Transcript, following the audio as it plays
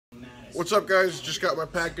What's up, guys? Just got my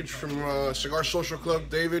package from Cigar Social Club,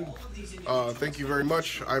 David. Thank you very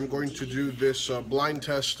much. I'm going to do this blind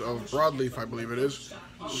test of Broadleaf, I believe it is.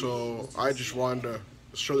 So I just wanted to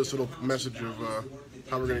show this little message of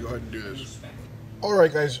how we're going to go ahead and do this.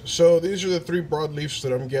 Alright guys, so these are the 3 Broadleafs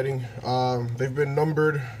that I'm getting. They've been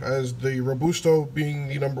numbered as the Robusto being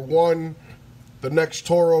the number 1, the next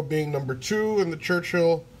Toro being number 2, and the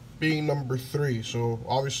Churchill being number 3. So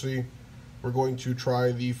obviously we're going to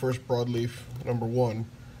try the first Broadleaf, number 1,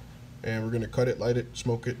 and we're going to cut it, light it,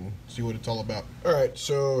 smoke it, and see what it's all about. Alright,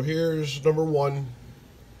 so here's number 1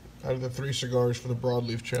 out of the 3 cigars for the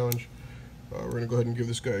Broadleaf challenge. We're going to go ahead and give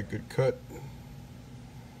this guy a good cut.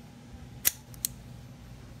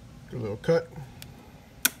 Good little cut.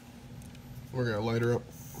 We're going to light her up.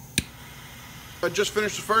 I just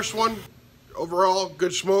finished the first one. Overall,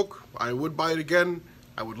 good smoke. I would buy it again.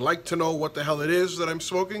 I would like to know what the hell it is that I'm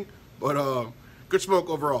smoking. But good smoke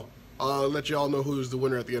overall. I'll let you all know who's the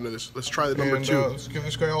winner at the end of this. Let's try the number 2. Let's give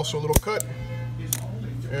this guy also a little cut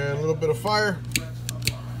and a little bit of fire.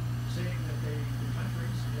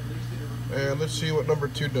 And let's see what number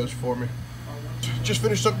 2 does for me. Just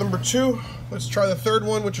finished up number 2. Let's try the 3rd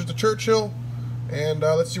one, which is the Churchill. And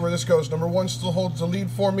let's see where this goes. Number 1 still holds the lead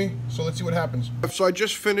for me, so let's see what happens. So I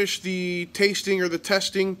just finished the tasting or the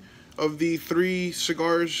testing of the 3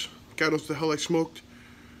 cigars. God knows the hell I smoked.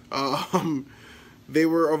 They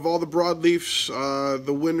were, of all the Broadleafs,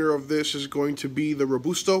 the winner of this is going to be the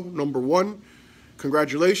Robusto, number 1.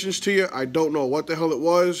 Congratulations to you. I don't know what the hell it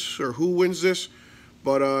was or who wins this,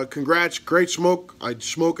 but congrats, great smoke. I'd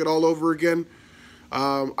smoke it all over again.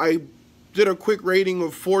 I did a quick rating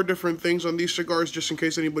of 4 different things on these cigars, just in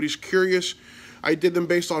case anybody's curious. I did them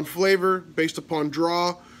based on flavor, based upon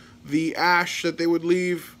draw, the ash that they would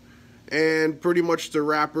leave, and pretty much the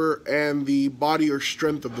wrapper and the body or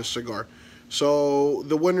strength of the cigar. So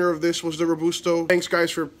the winner of this was the Robusto. Thanks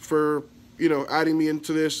guys for you know, adding me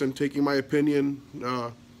into this and taking my opinion.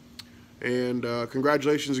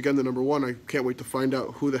 Congratulations again to number 1. I can't wait to find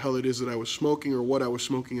out who the hell it is that I was smoking or what I was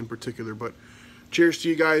smoking in particular. But cheers to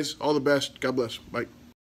you guys. All the best. God bless. Bye.